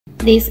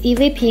This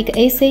EV Peak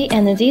AC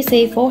and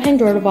DC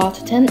 400-watt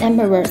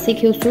 10Ah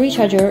CQ3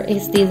 charger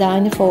is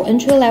designed for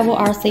entry-level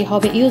RC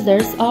hobby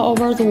users all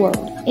over the world.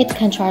 It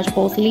can charge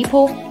both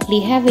LiPO,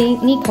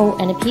 LiHV, nickel,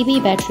 and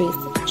PV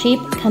batteries. Cheap,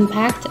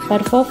 compact,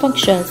 but full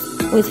functions.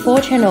 With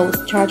 4 channels,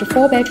 charge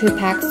 4 battery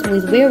packs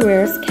with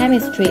various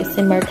chemistries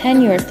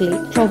simultaneously,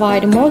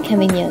 provide more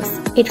convenience.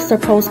 It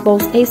supports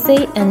both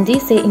AC and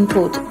DC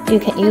input. You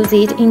can use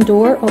it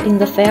indoor or in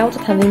the field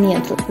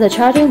conveniently. The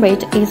charging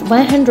rate is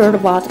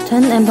 100-watt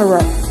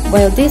 10Ah,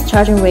 while this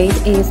charging rate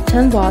is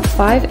 10-watt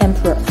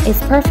 5Ah.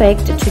 It's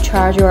perfect to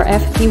charge your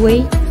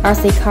FPV,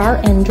 RC car,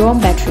 and drone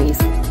batteries.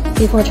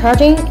 Before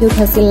charging, you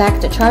can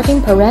select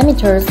charging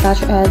parameters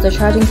such as the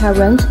charging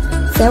current,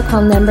 cell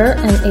count number,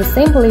 and it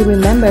simply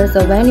remembers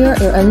the value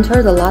you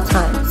enter the last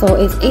time, so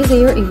it's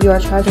easier if you are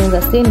charging the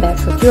same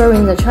battery.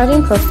 During the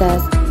charging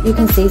process, you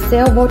can see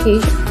cell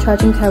voltage,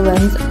 charging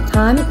current,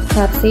 time,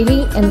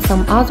 capacity, and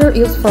some other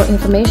useful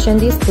information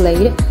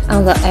displayed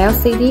on the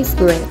LCD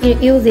screen. It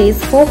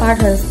uses 4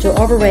 buttons to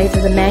operate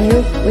the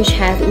menu, which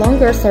has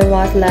longer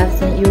service life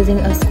than using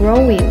a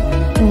scroll wheel.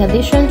 In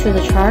addition to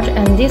the charge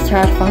and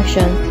discharge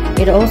function,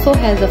 it also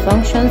has the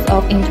functions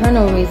of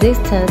internal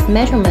resistance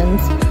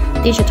measurements,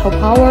 digital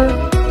power,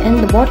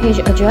 and voltage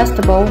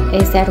adjustable,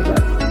 etc.